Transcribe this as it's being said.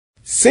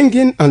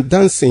singing and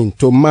dancing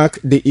to mark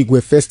the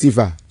Igue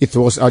Festival. It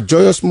was a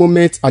joyous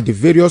moment at the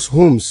various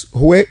homes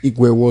where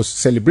Igue was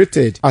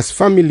celebrated as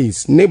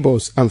families,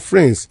 neighbors, and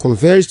friends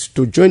converged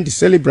to join the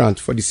celebrant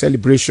for the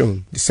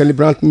celebration. The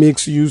celebrant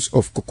makes use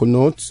of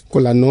coconuts,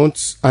 kola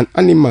nuts, and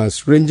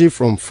animals ranging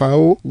from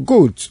fowl,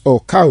 goat, or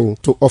cow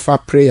to offer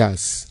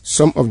prayers.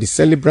 Some of the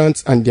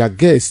celebrants and their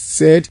guests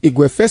said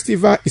Igue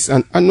Festival is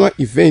an annual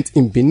event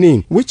in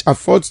Benin which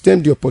affords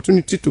them the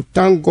opportunity to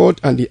thank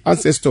God and the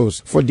ancestors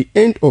for the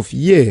end of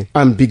year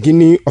and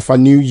beginning of a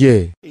new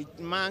year. It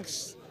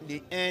marks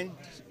the end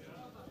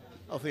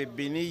of a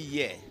Benin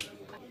year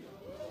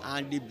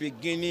and the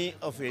beginning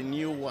of a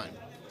new one.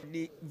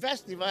 The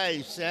festival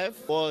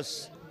itself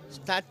was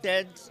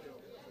started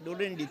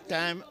during the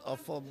time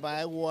of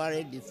Oba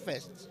Ware I.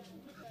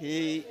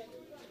 He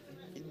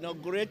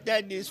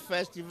inaugurated this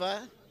festival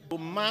to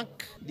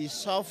mark the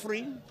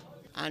suffering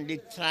and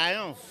the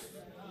triumph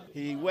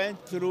he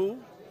went through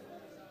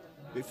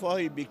before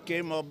he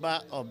became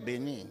Oba of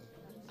Benin,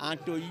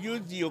 and to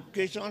use the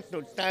occasion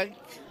to thank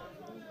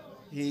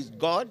his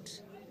God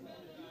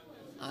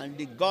and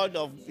the God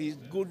of his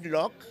good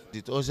luck.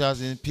 It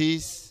ushers in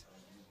peace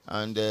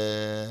and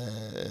a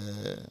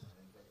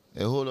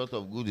whole lot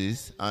of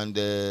goodies, and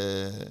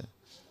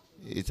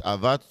it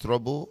averts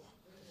trouble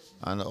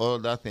and all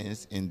that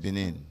things in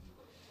Benin.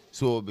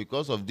 So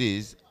because of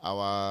this,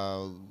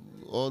 all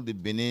the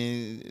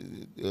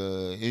Benin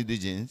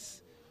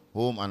indigenes,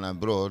 home and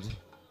abroad,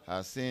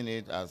 are seeing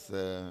it as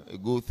a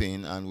good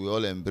thing, and we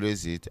all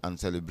embrace it and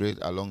celebrate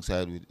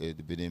alongside with the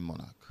Benin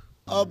monarch.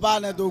 After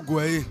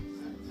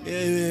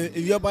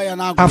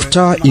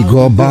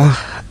Igue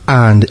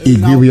and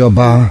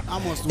Igue,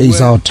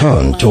 it's our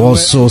turn to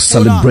also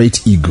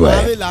celebrate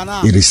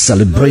Igue. It is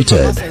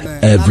celebrated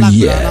every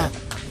year.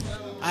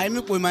 The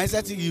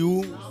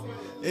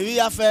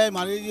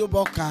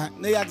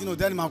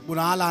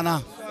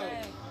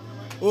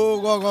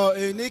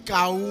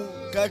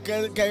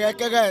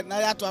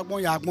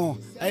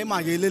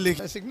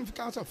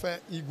significance of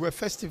Igue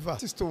Festival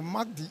is to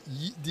mark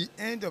the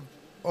end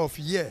of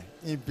year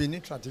in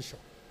Benin tradition.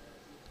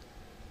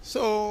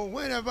 So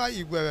whenever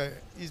Igue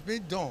is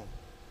being done,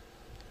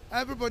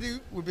 everybody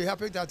will be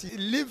happy that he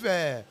live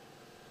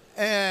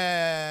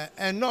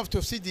enough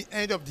to see the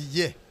end of the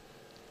year.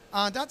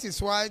 And that is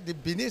why the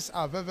Benis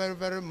are very, very,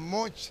 very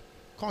much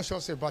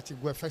conscious about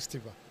Igue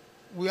Festival.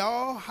 We are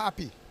all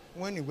happy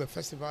when Igue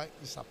Festival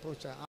is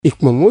approaching.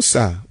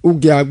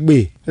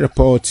 Igue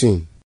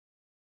reporting.